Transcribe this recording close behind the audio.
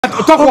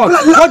Talk what?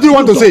 What do you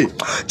want to say?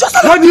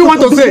 What do you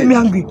want to say? Me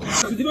angry.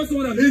 I'm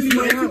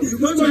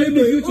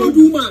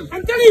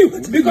telling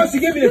you, because she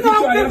gave me the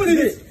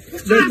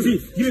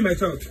picture. Give me my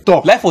child.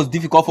 Talk. Life was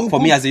difficult for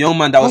me as a young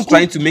man that was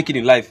trying to make it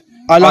in life.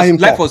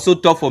 Life was so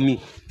tough for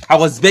me. I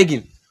was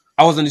begging.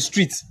 I was on the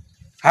streets.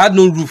 I had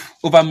no roof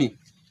over me.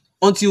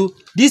 Until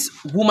this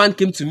woman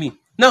came to me.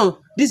 Now,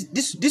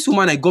 this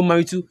woman I got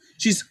married to,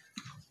 she's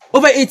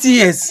over 80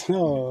 years.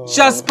 Oh.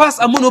 She has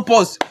passed a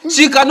menopause.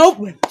 She cannot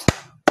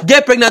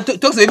get pregnant,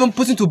 talks to even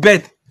putting to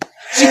bed.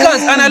 She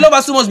can't, and I love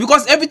her so much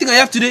because everything I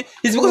have today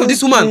is because of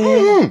this woman.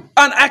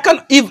 And I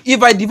can't,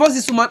 if I divorce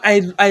this woman,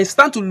 I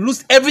stand to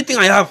lose everything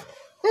I have.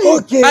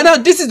 Okay. And now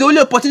this is the only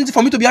opportunity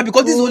for me to be happy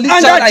because this is the only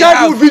child I have. And that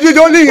child will be the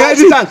only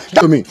inheritance.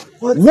 To me.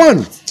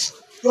 One,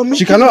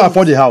 she cannot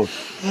afford the house.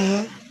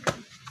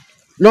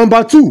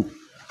 Number two,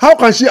 how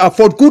can she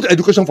afford good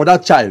education for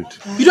that child?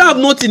 You don't have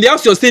nothing. The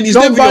house you're staying is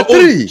Number not your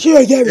three, own. You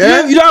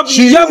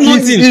have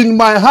nothing. In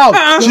my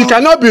house. She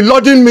cannot be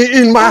lodging me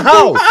in my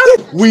house.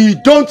 We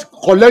don't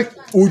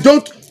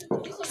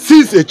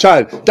seize a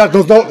child that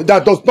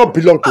does not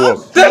belong to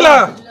us. Tell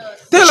her.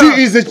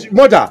 She is a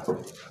mother.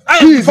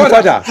 He is the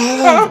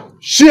father.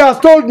 She has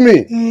told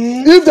me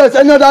if there's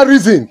any other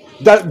reason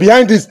that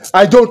behind this,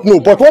 I don't know.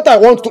 But what I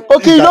want to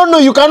you don't know.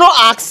 You cannot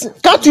ask.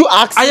 Can't you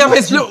ask? I have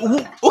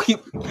explained. Okay.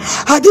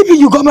 Had it been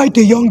you got married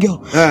to a young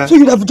girl, so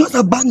you'd have just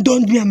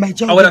abandoned me and my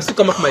child. I would have still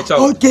come back to my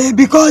child. Okay,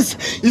 because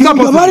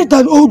you're married to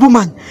an old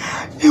woman,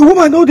 a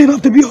woman old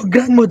enough to be your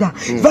grandmother.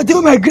 In fact,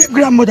 even my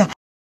great-grandmother.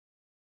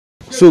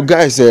 So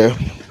guys,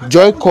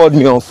 Joy called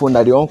me on phone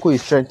that the uncle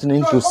is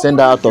threatening to send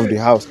her out of the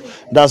house.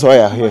 That's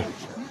why I'm here.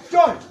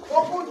 Joy,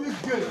 open this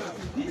gate.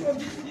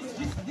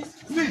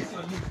 Please.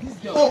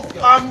 Oh,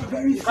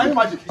 can you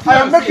imagine? I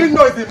am making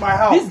noise in my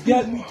house. This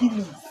girl making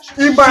noise.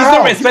 In my house. She's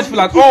not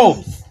respectful at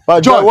all.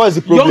 But Joy, what is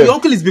the problem? Your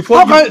uncle is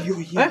before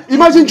you.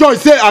 Imagine Joy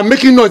say I'm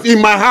making noise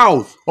in my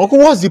house. Uncle,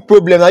 what's the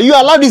problem? Are you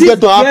allow this girl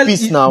to have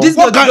peace now? This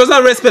girl does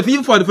not respect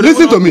even for the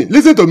Listen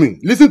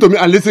to me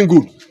and listen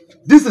good.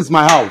 This is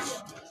my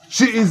house.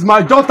 She is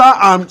my daughter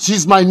and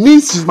she's my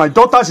niece, she's my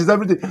daughter, she's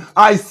everything.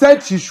 I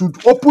said she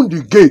should open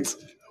the gate.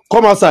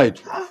 Come outside.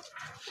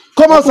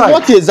 Come outside.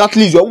 What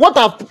exactly is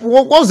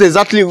what's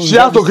exactly? She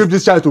has to give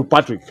this child to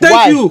Patrick.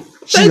 Thank you.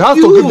 She has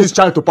to give this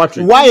child to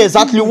Patrick. Why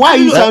exactly? Why are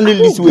you sounding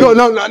this way?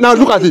 No, now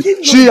look at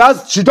it.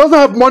 She doesn't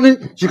have money.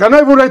 She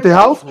cannot even rent a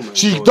house.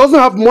 She doesn't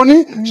have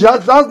money. She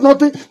has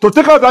nothing. To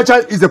take care of that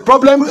child is a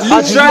problem.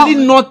 And she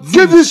not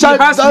give this child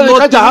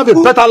to have a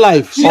better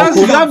life. She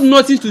have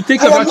nothing to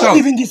take care of that child.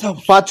 Leaving this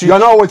house. Patrick, you are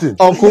not waiting.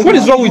 Uncle, what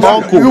is wrong with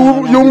Uncle?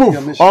 You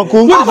move.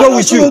 Uncle, what is wrong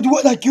with you? The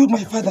one that killed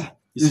my father.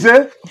 You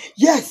say?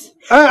 Yes.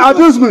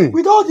 Abuse me.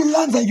 With all the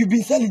lands that you've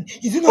been selling,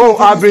 is it not? Oh,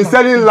 I've been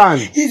selling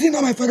land. Is it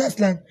not my father's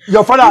land?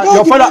 Your father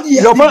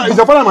is your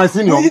father my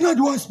senior. You're not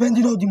the one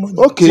spending all the money.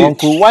 Okay.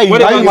 Uncle, why you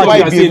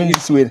behaving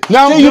this way?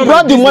 Now you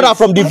brought the mother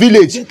from the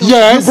village.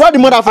 Yes. You brought the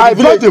mother from the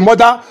village. I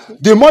brought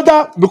the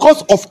mother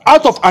because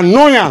out of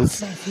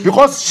annoyance.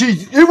 Because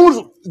she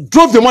even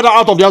drove the mother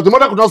out of the house. The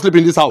mother could not sleep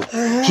in this house.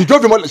 She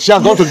drove the mother. She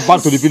has gone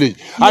back to the village.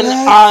 And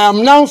I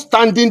am now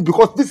standing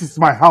because this is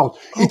my house.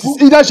 It is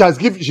either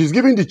she's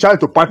giving the child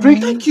to Patrick.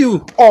 Thank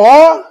you.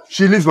 Or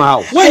she leaves my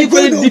house. Why are you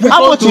going difficult?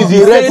 How much is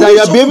the rent that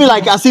you're behaving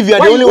like as if you're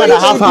the only one that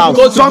have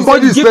house?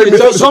 Somebody's ready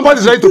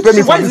to pay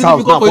me for this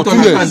house now for 2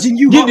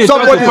 years.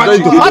 Somebody's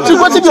ready to pay me. Patrick,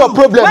 what's your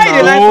problem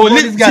now?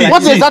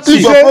 What exactly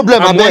is your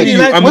problem,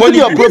 Abeg? What's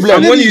your problem?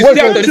 I'm warning you.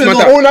 Stay out of this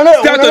matter.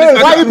 Stay out of this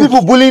matter. Why are you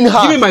people bullying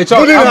her? Give me my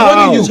child.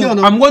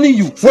 I'm warning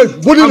you. Wait,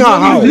 bullying her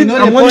how?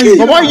 I'm warning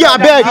you. Why you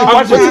abeg?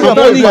 I'm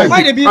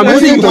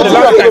warning you for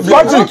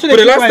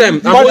the last time.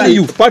 I'm warning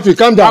you. Patrick,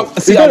 calm down.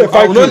 See, I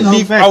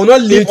will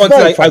not leave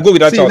until I go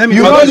with that child.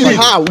 You not leave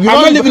her. I'm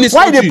not leaving this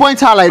country. Why they point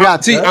her like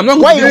that? See, I'm not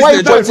why going to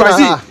you pointing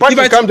her?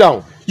 Patrick, calm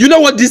down. You know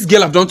what this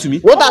girl have done to me?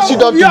 What has she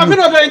done to you?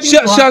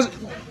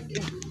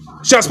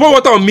 She has poured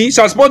water on me. She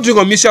has poured drink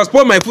on me. She has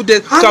poured my food. She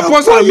has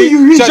poured on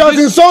me. She has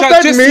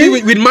insulted me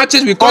with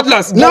matches, with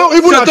cutlass. Now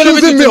even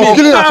accusing me of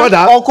killing her father.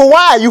 Uncle,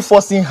 why are you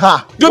forcing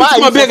her? Why are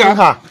you forcing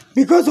her?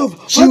 Because of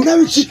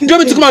ordinary chicken. Do you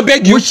want me to come and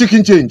beg you? Which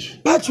chicken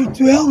change? Patrick,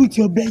 to hell with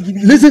your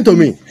begging. Listen to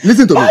me.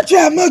 Patrick,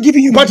 I'm not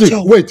giving you Patrick, my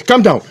child. wait,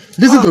 calm down.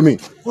 Listen to me.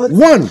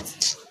 One,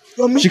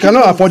 she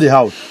cannot afford the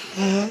house.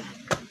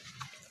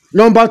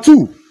 Number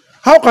two,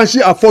 how can she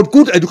afford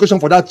good education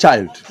for that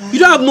child? You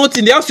don't have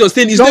nothing. The house you're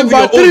staying is Number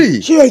not your own. three,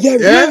 You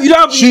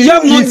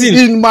have nothing.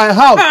 in my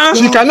house.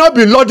 She cannot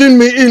be lodging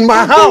me in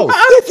my house.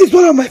 This is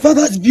one of my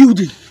father's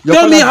building.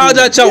 Tell me how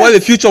that child will have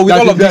a future with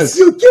all of this.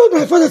 You killed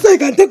my father so you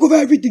can take over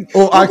everything.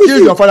 Oh, I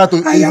killed your father too.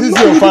 Is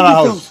this your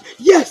father's house?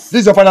 Yes. This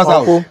is your father's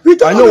house.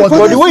 I know what,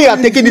 but the way you are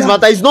taking this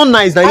matter is not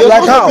nice. Now you're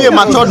like supposed to be a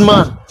matured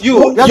man.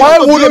 Why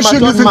wouldn't she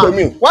listen to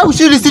me? Why would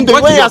she listen to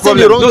you when you are saying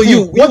the wrong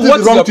thing? What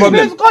is the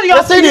problem? You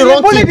are saying the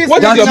wrong thing.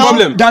 What is your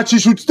problem? That she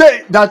should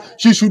stay. That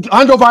she should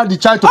hand over the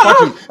child to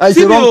Patrick. It's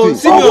the wrong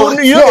thing.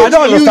 No, I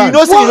don't understand. You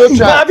don't say you don't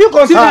try. Have you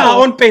considered her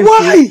own pain?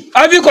 Why?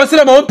 Have you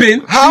considered my own pain?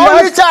 Her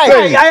only child.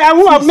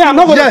 I'm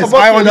not going to Yes,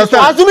 support I you.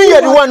 understand. Assuming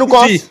you're the one who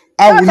comes.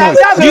 I will not.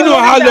 Do you know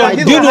how long?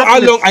 Do you know how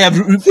long I have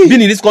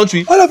been in this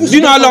country? Do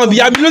you know how long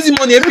I've been losing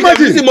money every day?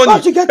 Losing money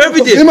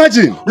every day.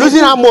 Imagine.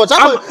 Losing how much?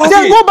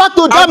 Then go back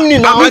to Germany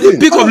now. I'm at the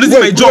peak of losing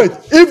my job.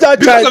 If that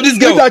Because of this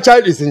girl. if that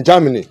child is in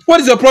Germany,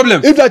 What is your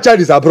problem? if that child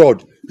is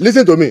abroad,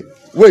 listen to me.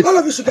 Wait. All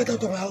of you should get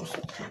out of my house.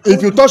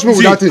 If you touch me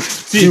with that thing,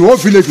 the whole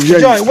village will hear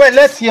Joy, you. wait,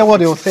 let's hear what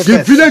they will say The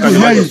first. village will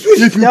hear you.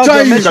 If you Tell try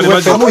them me, make sure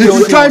if someone you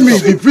will try hear me, you.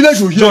 the village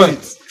will hear you.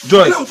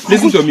 Joy,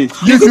 listen to me.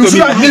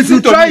 If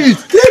you try it,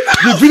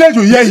 the village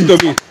will hear Listen you.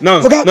 to me. Now,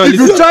 Okay. now If you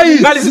listen. try it,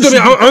 Now listen to me.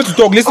 I want to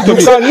talk. Listen to you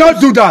me. cannot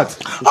do that.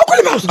 Uncle,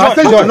 leave my house. I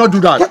said you cannot do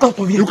that. Get out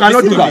of here. You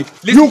cannot do Listen to that.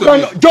 me. You Listen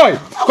to can. Joy,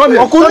 come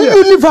here. Uncle, Come you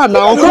here. leave her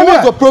now. Uncle, Come what's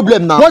here. your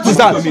problem now? What is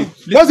that?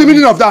 What's the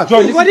meaning of that?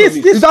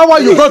 Is that why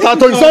you got her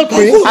to insult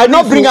me? I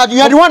not bring her. You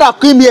are the one that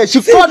came here.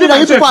 She called me that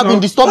you people have been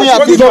disturbing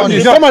her this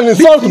morning. Come and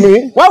insult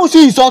me Why would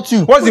she insult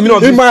you? What's the meaning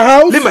of this? in my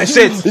house? Leave my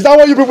shirt. Is that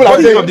what you people are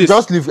What's the meaning of saying? this?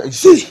 Just leave.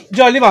 See,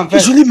 Joy, leave am you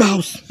first. should leave my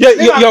house. Yeah,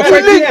 you're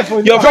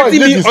fighting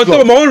Leave me this on top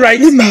club. of my own right.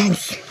 Leave my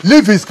house.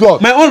 Leave his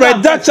club. My own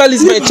right. That child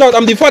is my child.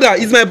 I'm the father.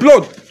 It's my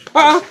blood.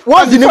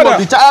 What's the name of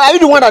the child? Are you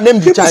the one that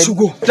named the People should child?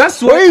 go.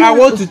 That's why I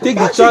want to take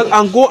the child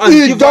and go and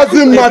It give her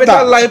doesn't a matter.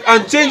 better life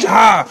and change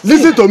her.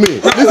 Listen to me.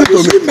 Listen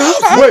to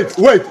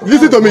me. Wait.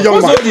 Listen to me, young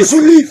man. What's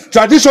all this?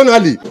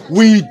 Traditionally,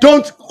 we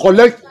don't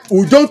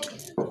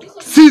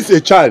seize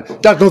a child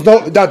that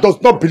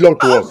does not belong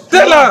to us.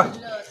 Tell her.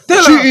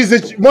 Tell She her. is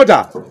a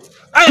mother.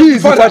 I He am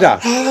is the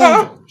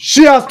father.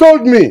 She has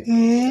told me.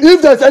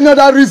 If there's any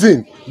other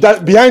reason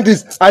that behind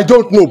this, I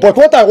don't know. But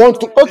what I want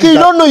to Okay, you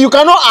don't know. You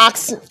cannot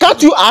ask.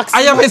 Can't you ask?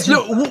 I am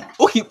explaining.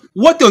 Okay,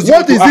 what does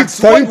What is it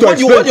for him to what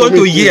do you explain want to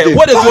to me hear? today?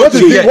 What does you want to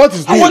is it? hear? What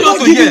is I this? am What do you not want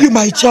to giving hear? you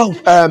my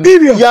child.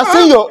 Period. You are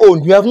saying your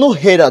own. You have not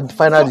heard the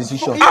final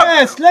decision.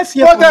 Yes, let's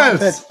hear What from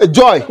them else? first.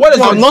 Joy, What is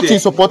you are what not you say? in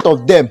support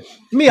of them.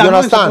 Me, you I'm not in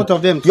understand? support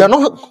of them You are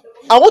not.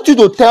 I want you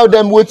to tell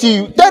them what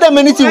you tell them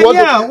anything you want.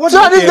 Yeah, what So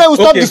that do this you- guy will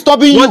stop Okay,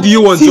 disturbing you. what do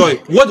you want, See, Joy?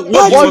 What do you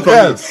what want from me?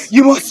 else?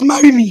 You must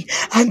marry me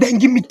and then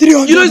give me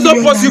 300 You know it's not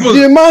million possible.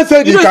 The man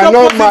said he You know it's not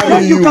cannot possible.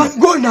 marry You you. can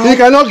go now. He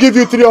cannot give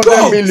you 300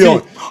 Go.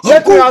 million. See,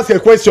 Let me Uncle. ask a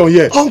question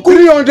here. Uncle.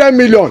 300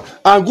 million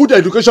and good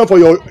education for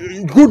your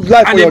good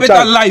life And for a your better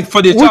child. life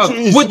for the Which child.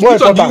 is Which more one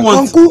do you important? want?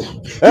 Uncle,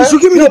 you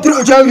should give me No, the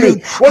 300 tell me,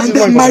 million what and is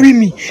then more marry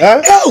me.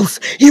 Eh? Else,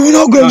 he will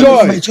not go and Joy,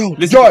 lose my child.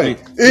 Listen to Joy,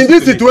 me. in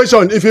this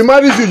situation, if he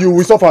marries you, you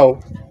will suffer.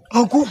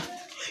 Uncle,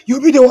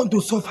 you'll be the one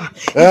to suffer.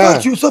 In Eh.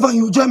 fact, you suffer and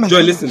you join my Joy,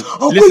 father. listen.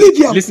 Uncle, Listen. leave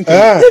here. Listen to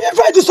Eh. me. If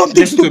I do something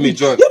Listen to stupid, me,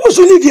 Joy. you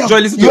should leave here. Joy,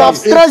 listen to You me. have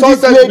stressed this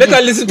Insulted- lady. Let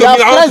her listen to You me.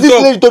 have I want stressed to this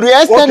talk. lady to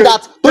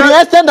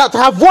the extent that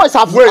her voice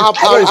have Wait,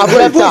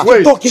 left her.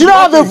 wait. She don't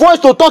have a voice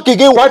to talk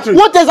again. Patrick.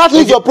 What exactly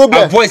is your A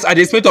problem? voice at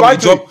the expense of my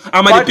Patrick, job.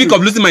 I'm at the peak Patrick.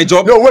 of losing my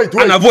job. No, wait.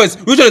 And a voice.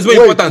 Which one is more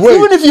Wait, important? wait.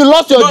 Even if you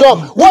lost your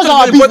job, what's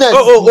our business?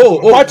 Oh.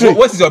 Patrick,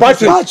 What is your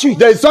Patrick, business?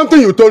 there is something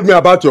you told me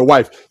about your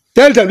wife.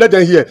 Tell them, let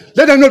them hear.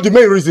 Let them know the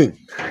main reason.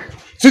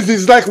 Since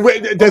it's like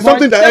there's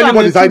something that tell them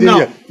anyone the is hiding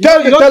truth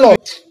here. now. Tell us.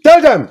 Tell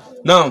them.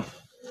 Now,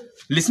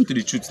 listen to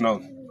the truth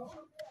now.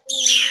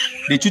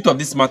 The truth of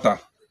this matter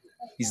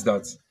is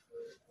that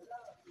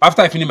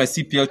after I finished my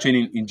CPL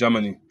training in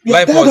Germany, We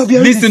are life tired was. of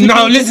hearing Listen the now,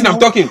 secret listen, I'm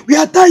talking. We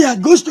are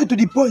tired. Go straight to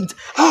the point.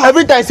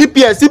 Every time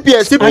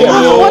CPS.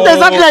 Oh. What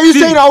exactly are you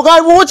saying now,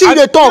 guy? What you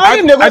dey talk?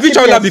 Have you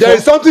traveled out There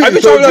is before? something Have you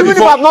you traveled out told me. Even if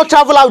before? I've not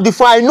traveled out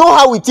before, I know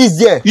how it is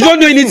there. You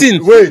don't know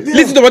anything. Wait.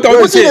 Listen to what I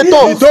want to Listen say. to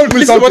talk. He told me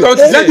Listen to what I want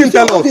to something. Let say. him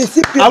tell us.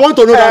 I want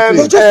to know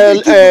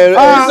that thing.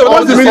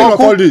 What's the meaning of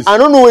all this? I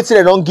don't know what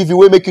they don't give you.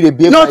 Wey make you dey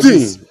behave like Nothing.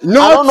 this. I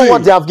don't know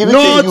what they have given to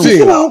you. Nothing.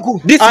 See my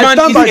uncle. This I man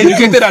stand is by the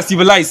educated truth. and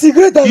civilized.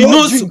 Cigarette and He not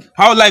knows drink.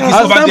 how life is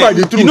I over stand by there.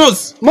 the He truth.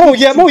 knows. Mo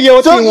hear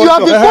what So you you want have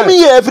to. been coming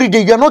here every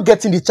day. You are not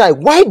getting the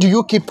child. Why do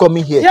you keep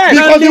coming here? Yeah,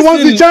 Because he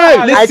wants the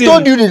child. I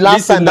told you the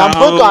last Listen time that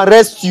I'm going now. to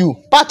arrest you,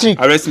 Patrick.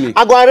 Arrest me.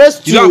 I go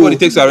arrest You you. don't have what it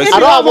takes to arrest I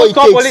me. don't have what it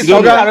Call takes. police, You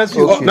don't they'll have- arrest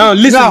you. Okay. Now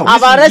listen. Now,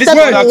 I've arrested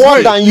listen, people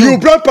more than you. You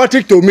brought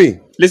Patrick to me.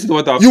 listen to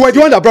what I have. You were the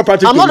one that brought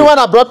Patrick I'm to not me. the one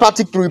that brought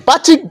Patrick to you.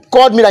 Patrick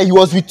called me that he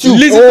was with you.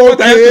 Listen to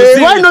what I have to Okay. say.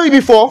 Do I know you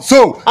before?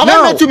 So have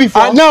now, I met you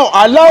before? now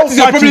allow What is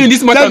your problem in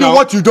this matter tell now? you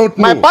what you don't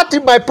know.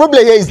 My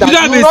problem here is that You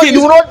don't have you a say in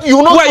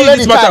will not Who are you in collect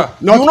this the child. matter?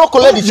 You will not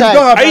collect the You don't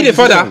child. have Are you that the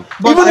father?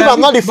 decision. Even if I'm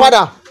not the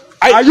father.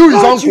 Are you his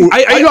uncle?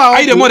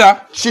 Are you the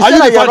mother? She Are said you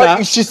that the you're father?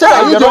 not. She said Are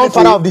that you you're the not the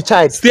father uncle? of the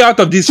child. Stay out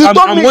of this. She told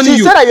me- warning she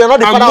you. said that you're not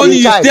the I'm father of warning the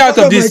you. child. Stay out of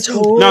Father of this. my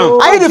child. Now.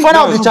 Are you the father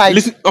of the child?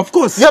 Listen, of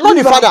course. You're not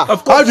the father.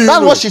 Of course. How do you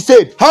That's know? what she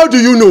said. How do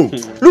you know?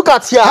 Look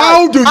at here.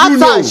 How do you Ask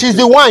know? her. She's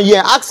the one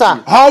here. Ask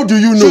her. How do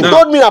you know? She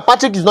told me that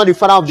Patrick is not the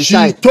father of the She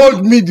child.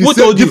 told me the Who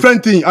same told you?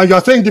 different thing, and you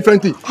are saying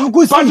different thing.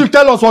 Uncle, see. Patrick,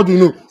 tell us what you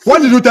know.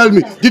 What did you tell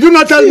me? Did you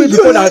not tell me See,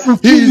 before you that like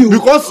to he kill you.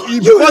 because he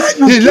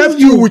You. left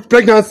you with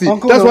pregnancy?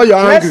 Uncle, That's why you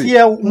are let's angry.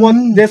 hear what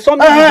there's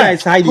something you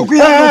guys hiding. Uncle,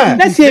 you have nothing.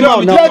 Let's hear him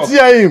out now. Let's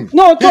hear him.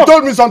 No, he talk.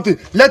 told me something.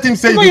 Let him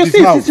say No, it you with see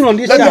his he's mouth. sitting on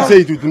this Let him chair. say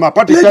it with his mouth.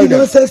 Patrick, Let tell the them.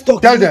 nonsense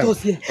talk. Tell Let them.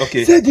 us hear.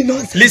 Okay. Say the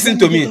nonsense. Listen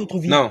to Get me out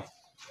of here. now.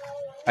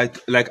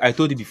 I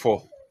told you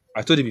before.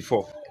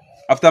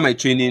 After my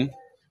training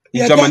We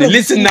in are Germany. tired of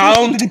Listen this. now.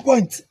 Go to the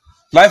point.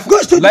 Life Go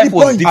straight to was the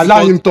point. difficult.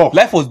 Allow him talk.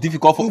 Life was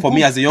difficult for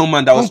me as a young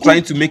man that was Uncle.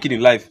 trying to make it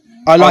in life.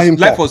 Allow him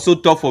Life talk. was so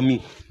tough for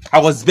me. I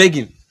was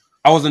begging.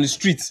 I was on the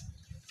street.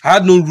 I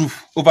had no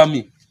roof over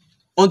me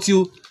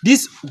until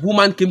this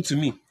woman came to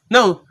me.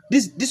 Now,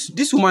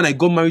 this woman I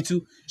got married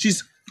to,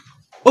 she's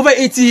over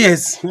 80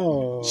 years.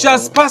 Oh. She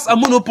has passed a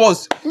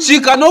menopause. She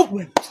cannot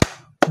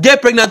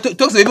get pregnant.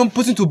 Talks of even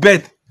putting to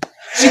bed.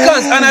 She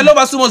can't, and I love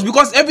her so much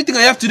because everything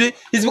I have today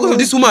is because of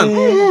this woman.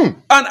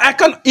 And I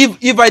can't.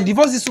 If I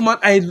divorce this woman,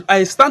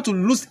 I stand to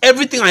lose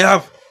everything I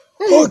have.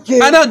 Okay.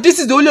 And now this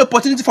is the only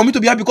opportunity for me to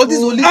be happy because this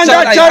is the only child I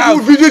have. And that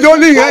child will be the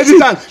only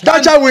inheritance.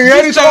 That child will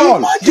inherit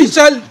all. This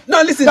child,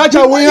 no, listen. That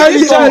child will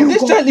inherit all.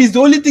 This child is the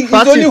only thing. Is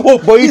the only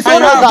hope. But if I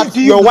know that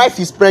your wife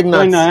is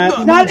pregnant, I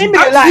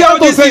see how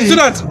this is so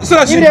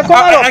that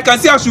I can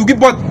see how she will give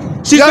birth.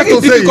 She's taking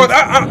it difficult.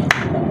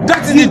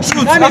 That is the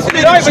truth. That's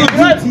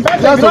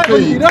the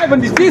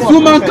truth. This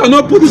woman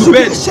cannot put to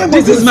bed.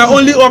 This is my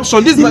only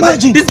option. This is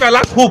my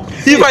last hope.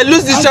 If I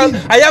lose this child,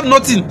 I have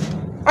nothing.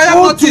 I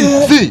have nothing.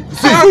 See.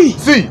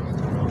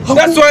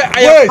 That's why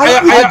I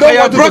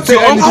have brought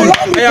your uncle.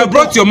 I have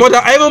brought your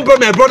mother. I even brought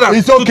my brother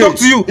to talk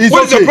to you.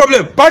 What's your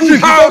problem?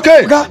 Patrick, it's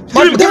okay.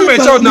 Give me my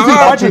child now.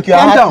 Patrick, you are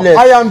heartless.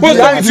 I am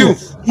behind you.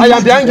 I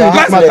am behind you.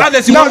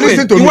 Now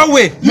listen to me. In one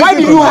way. Why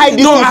did you hide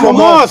this from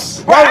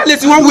us? Why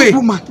in one way?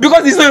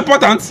 Because it's not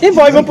important. If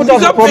I even put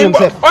us a problem,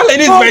 all I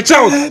need is my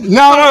child.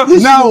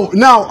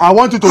 Now, I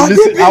want you to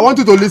listen. I want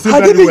you to listen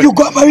very well. You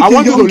got married I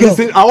want you to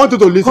listen. I want you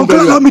to listen very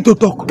well. Allow me to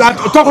talk.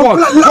 Talk what?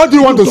 What do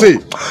you want to say?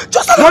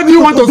 What do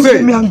you want to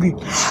say? Me angry.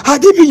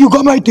 Adibi, you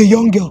got married to a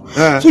young girl,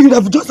 so you'd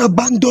have just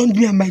abandoned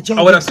me and my child.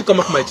 I would have still come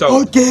back my child.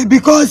 Okay,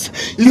 because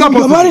you got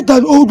married to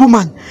an old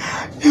woman.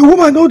 A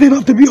woman old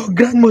enough to be your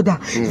grandmother.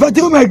 If I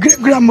tell my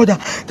great-grandmother,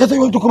 that's why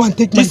you want to come and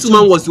take my child. This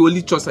woman was the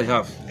only choice I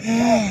have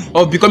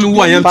of becoming who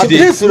I am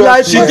today.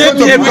 She gave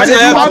me everything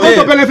I have today.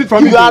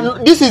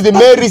 This is the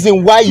main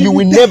reason why you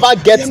will never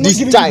get this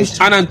child.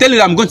 And I'm telling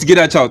you, I'm going to get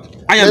that child.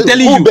 I am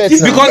telling you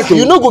because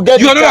you know go get.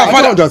 You are not a father.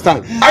 I don't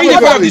understand. Are you the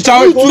father of the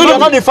child? You are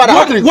not the father.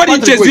 What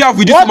interest do you have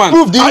with this woman?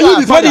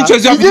 What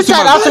interest do you have with this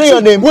woman? Answering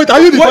your name. Wait, are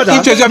you the father? What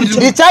interest do you have with this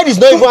woman? The child is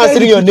not even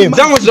answering your name.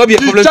 That must not be a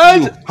problem. The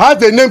child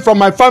has a name from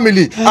my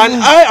family,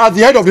 and I, as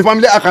the head of the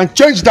family, I can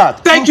change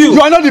that. Thank you. You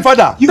are not the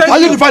father. Are you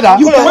the father?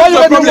 Why are you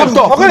problem?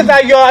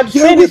 You are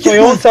saying it for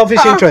your own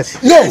selfish interest.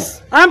 Yes.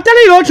 I'm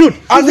telling you the truth.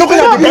 I'm looking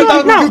at the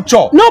better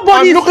picture.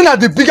 I'm looking at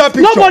the bigger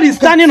picture. Nobody's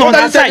standing on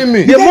that side.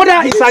 The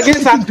mother is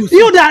against her.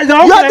 You that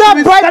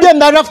bribe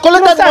them that have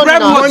collected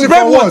money.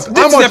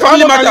 This is a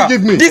family matter.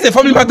 This is a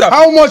family matter.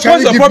 How much can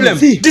you give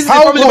me? This is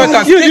a family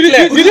matter. You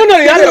don't know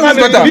you had a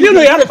family. You don't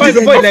know you had a family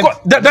before you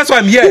left. That's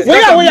why I'm here.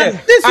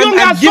 This young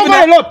girl suffered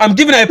a lot. I'm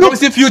giving her a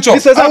promising future.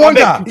 I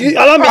wonder. Are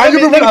you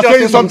people are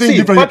saying something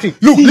different?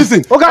 Look,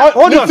 listen.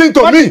 Listen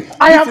to me.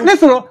 I have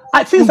listened.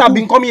 Since I've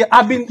been coming here,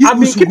 I've been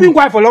keeping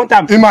quiet for a long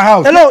time. In my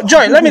house. Hello,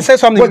 Joy. Let me say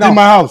something now. In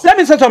my house. Let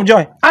me say something,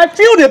 Joy. I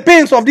feel the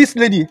pains of this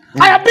lady.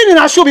 I have been in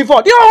her shoe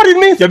before. Do you know what it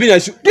means? You've been in her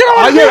shoe. Do you know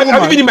what it means?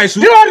 Have you been in my shoe?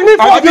 Do you know what it means?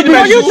 Have you been in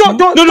my shoe?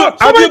 No.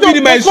 Have you been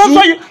in my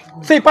shoe?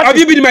 Say, Patrick, have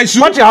you been in my shoe?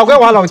 Patrick, I'll get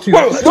one on you.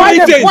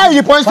 Why are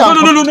you pointing out?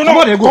 No.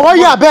 Why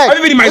you beg? Have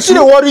you been in my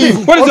shoe? What is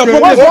What is your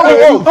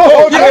problem?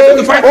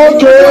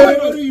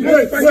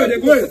 Wait.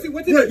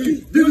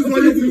 This is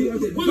what you do.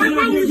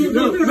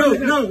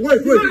 No.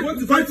 Wait.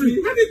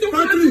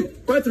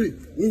 Patrick,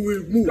 we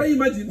will move. We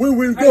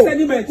will go.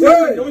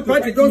 Wait,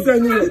 Patrick, don't say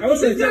anything.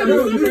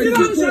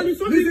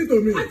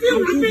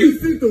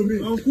 Listen to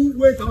me. Uncle,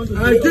 wait. I want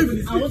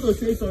to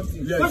say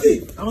something.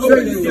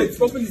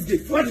 Yes. Open this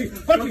gate. Patrick,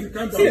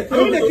 calm down.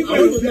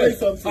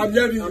 I'm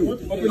hearing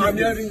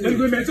you.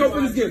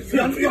 Open this gate.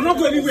 You're not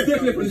going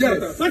anywhere.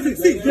 Yes. Patrick,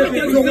 see. Where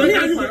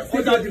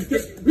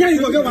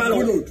you go get one?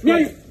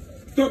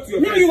 Talk to your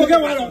friend. You will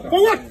get one.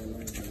 For what?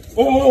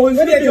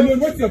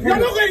 What's your problem? You're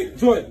not going.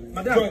 Joy,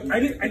 madam,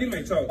 I need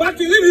my child. But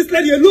you leave this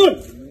lady alone.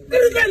 Leave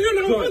this lady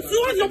alone.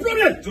 What's your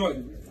problem? Joy.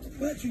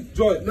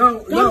 Now,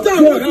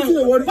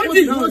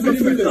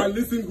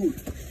 listen good.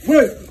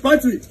 Wait,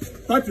 Patrick,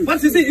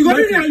 see, you got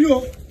to hear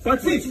you.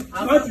 Patrick,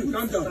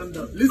 calm down.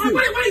 Listen.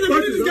 Why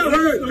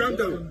calm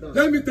down.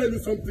 Let me tell you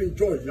something,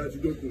 Joy, that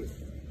you don't know.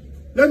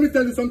 Let me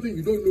tell you something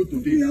you don't know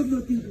today. You have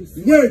nothing to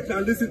say. Wait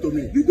and listen to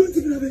me. You don't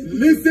even have anything.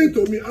 Listen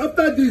to me.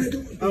 After this,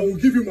 I will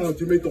give you my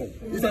ultimatum.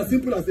 It's as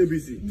simple as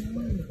ABC.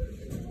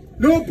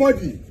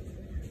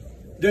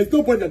 There's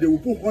nobody that they will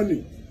put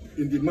honey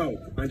in the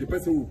mouth and the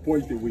person will pour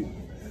it away.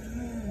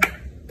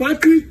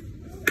 Patrick,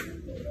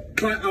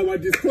 by our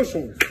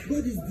discussions,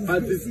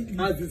 has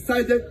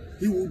decided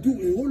he will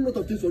do a whole lot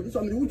of things for this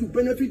family which will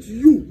benefit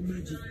you.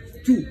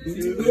 Too. A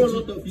whole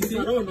lot of things.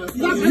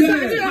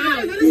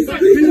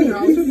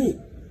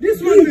 This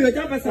one will be a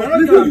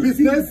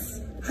business.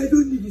 I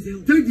don't need his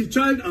help. Take the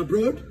child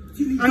abroad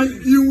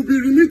and he will be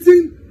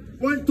remitting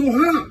to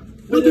her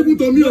What happened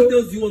to me? What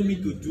else do you want me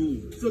to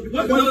do?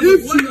 But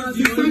if she has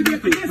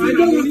decided, I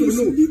don't want to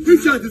know. If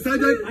she has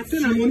decided she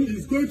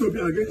is going to be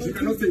against, she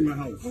cannot stay in my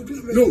house.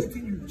 No,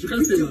 she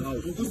can't stay in my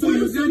house. So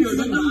you say you're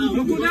not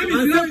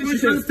allowed. She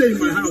can't stay in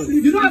my house.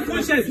 You don't have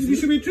conscience. You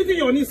should be treating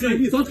your niece like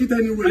this. Talk it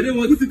anyway. I don't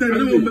want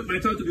my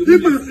child to be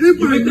homeless. If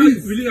my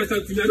niece release my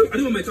child to me, I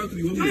don't want my child to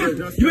be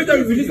homeless. You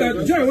better release that.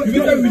 You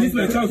better release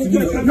my child to me. I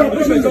don't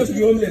want my child to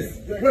be homeless.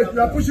 Wait, you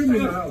are pushing me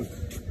in my house.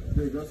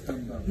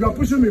 You are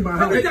pushing me in my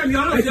house. Now you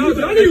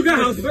get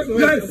house.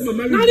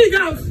 Now you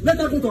get house. Let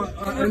her go to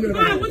another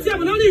house. What's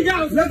happening? Now you get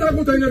house. Let her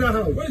go to another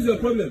house. What is your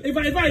problem? If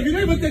you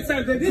don't even take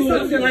time, then this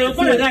house, like your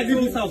father died,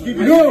 leave this house.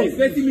 No.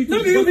 Expecting me to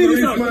leave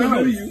this house. My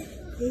house.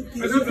 It's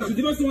my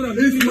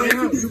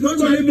house. You want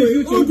to marry me,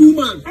 old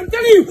woman. I'm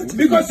telling you,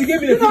 because she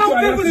gave me the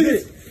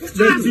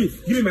picture. Let's see.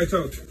 Give me my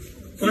child.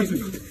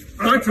 Patrick.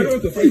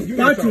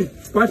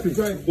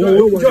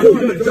 Oh,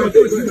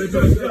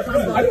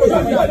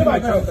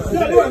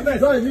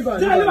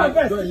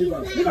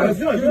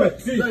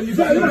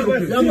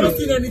 I'm not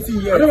seeing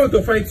anything yet. I don't want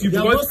to fight you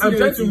because I'm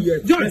trying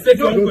to just take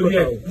your uncle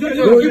here.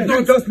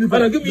 Don't just leave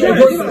her. Give me a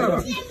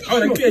slap. I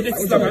want to give you a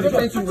slap. I'm not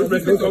trying to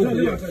respect your uncle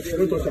here.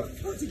 Don't touch her.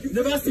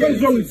 What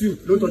is wrong with you?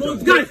 Don't touch her.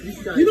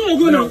 Guys, you know what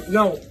go now?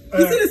 Now,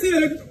 You see the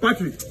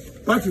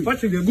Patrick,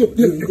 they go.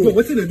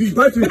 What's in the do?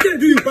 Patrick, What they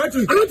do?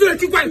 Patrick. I don't do that.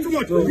 Keep quiet too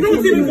much. You know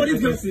what's in for this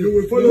person? you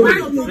will follow me.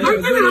 I've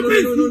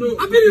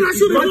been in a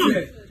show before.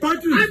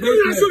 Patrick, I've been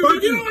in a show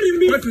before. You know what you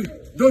mean? Patrick,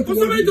 don't For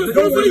worry. somebody to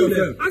sponsor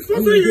you, I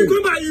sponsor you, you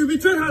come back, you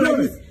betray her like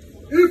this.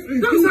 If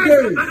in That's 2 why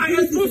days,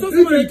 I sponsor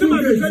someone, you come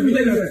and betray me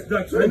like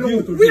this. I know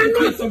what to do. We are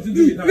not.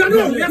 We are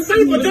not. We are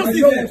standing for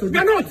justice. We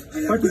are not.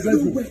 Patrick,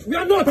 let's go. We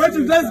are not.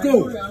 Patrick, let's go.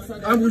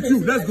 I'm with you.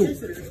 Let's go.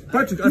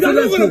 Patrick, I You are said not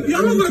let's go. going to. You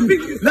are not going to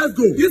pick. Let's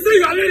go. You say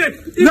you are late.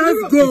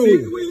 Let's go.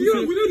 We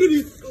don't do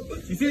this.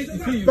 You see,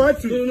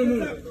 Patrick.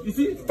 No. You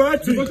see,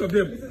 Patrick, both of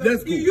them.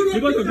 let's go.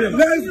 Both of them.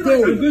 Let's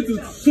go. I'm going to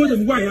show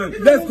them who I am.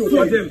 Let's go.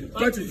 Two of them.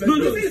 Patrick, No,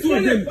 let's go. two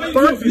of them.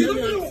 Patrick,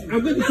 I'm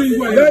going to show you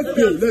who I am. let's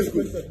go. Let's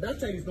go. That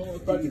child is not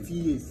working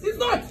 18 years. It's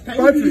not. Can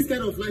you do this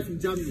kind of life in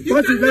Germany?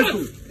 Patrick, let's go.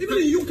 Even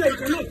in UK, you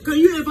cannot. Can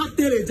you ever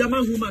tell a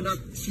German woman that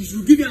she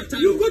should give you a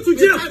child? You go to A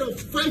jail. child of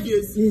 5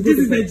 years. This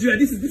is Nigeria.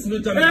 This is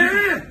not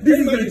Germany. This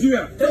is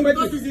Nigeria.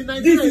 Because it's in This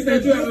Nigeria. is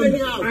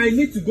Nigeria. I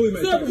need to go in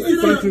my So, country. you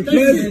know, Patrick,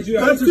 thank you.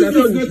 Patrick, I said This is we not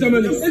should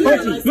Germany. go.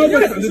 Patrick,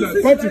 Nobody can do that.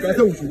 Patrick, I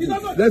said we should go.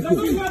 Let's go.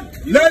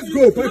 Let's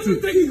go, Patrick.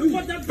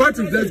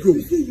 Patrick, let's go.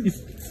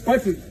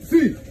 Patrick,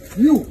 see,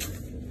 you.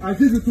 I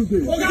give you 2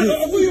 days.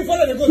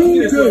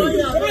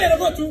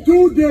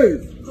 2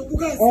 days.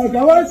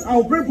 Otherwise,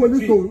 I'll bring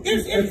police to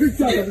a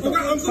picture.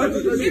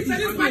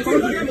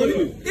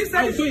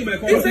 I'll show you my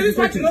car.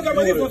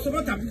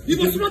 You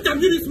go smart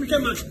and do this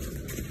weekend, man.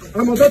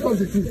 I'm on top of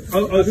the truth.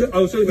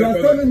 I'll show you You my are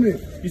car. telling me.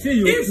 You see,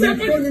 you see, I've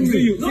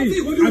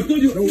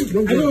told you,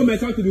 I don't want my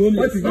child to be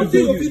homeless. I've told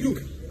you.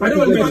 I don't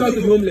want my child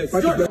to be homeless.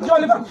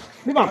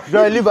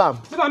 Joy, leave am.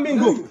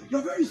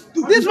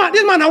 This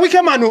man a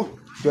wicked man, no.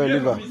 Joy,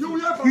 leave am.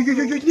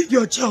 You need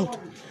your child.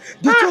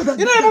 The child that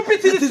You don't even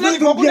pity that this is not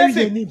lady even for bearing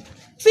goodness your name. sake.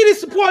 See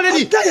this poor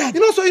lady. I'm tired.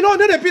 You know, so you know,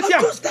 they pity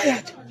I'm her. just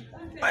tired.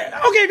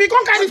 Okay, if you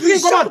can't carry I've this been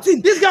thing, come on.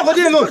 shouting. This girl for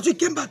there alone. She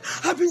came back.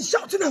 I've been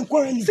shouting and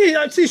quarreling.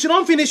 See, she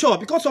don't finish her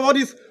because of all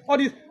this.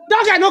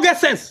 That guy no get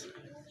sense.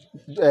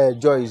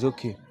 Joy is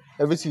okay.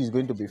 Everything is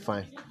going to be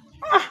fine.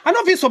 I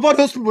don't feel support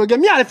those people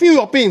again. Me, I feel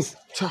your pains.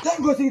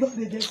 Thank God you don't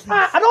get sense.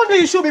 I don't do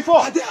issue before.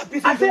 Are they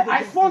happy? I say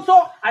I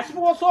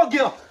sponsor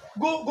girl.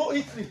 Go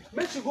Italy.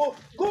 Make she go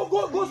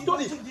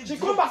study. She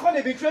come back when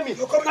they betray me. And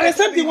the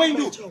same thing when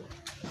you do.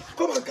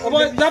 Come on,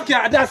 About that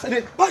girl, that's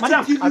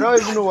madam. I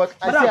don't even know what.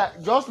 I Madam,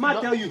 say, just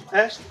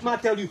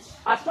tell you.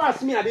 As far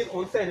as me, I did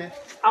concerned,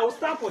 I will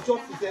stand for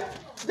justice.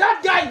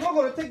 That guy is not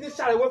going to take this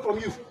child away from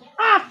you.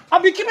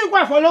 I've been keeping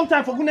quiet for a long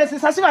time. For goodness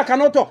sake, as if I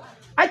cannot talk.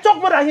 I talk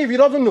more than him if he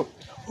doesn't know.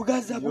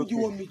 Oga, what do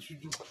you want me to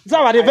do?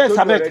 Zaba, the best,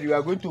 I beg. we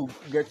are going to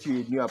get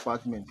you a new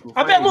apartment.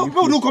 I beg,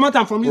 people do come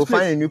out from this We'll place.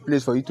 find a new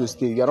place for you to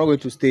stay. You are not going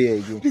to stay here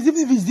again. Please,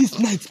 even if it's this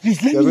night,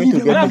 please let You're me going to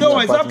leave. get Madam, don't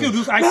worry, apartment. Zapki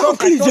will do. My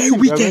uncle is very You are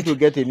going wicked. to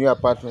get a new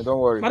apartment. Don't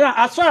worry. Madam,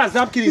 as far as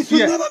Zapki is It will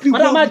here, never be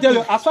Madam, well I tell you,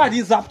 with as far as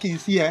this Zapki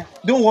is here,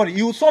 don't worry,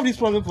 he will solve this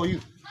problem for you.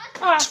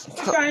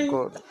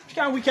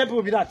 Can't wicked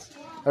people be that?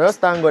 I just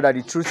thank God that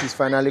the truth is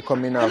finally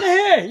coming out.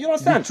 Hey, you The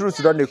understand?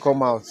 truth don't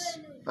come out.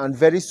 And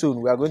very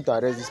soon we are going to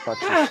arrest this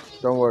party.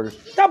 Don't worry.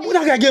 That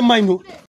guy get mine, though.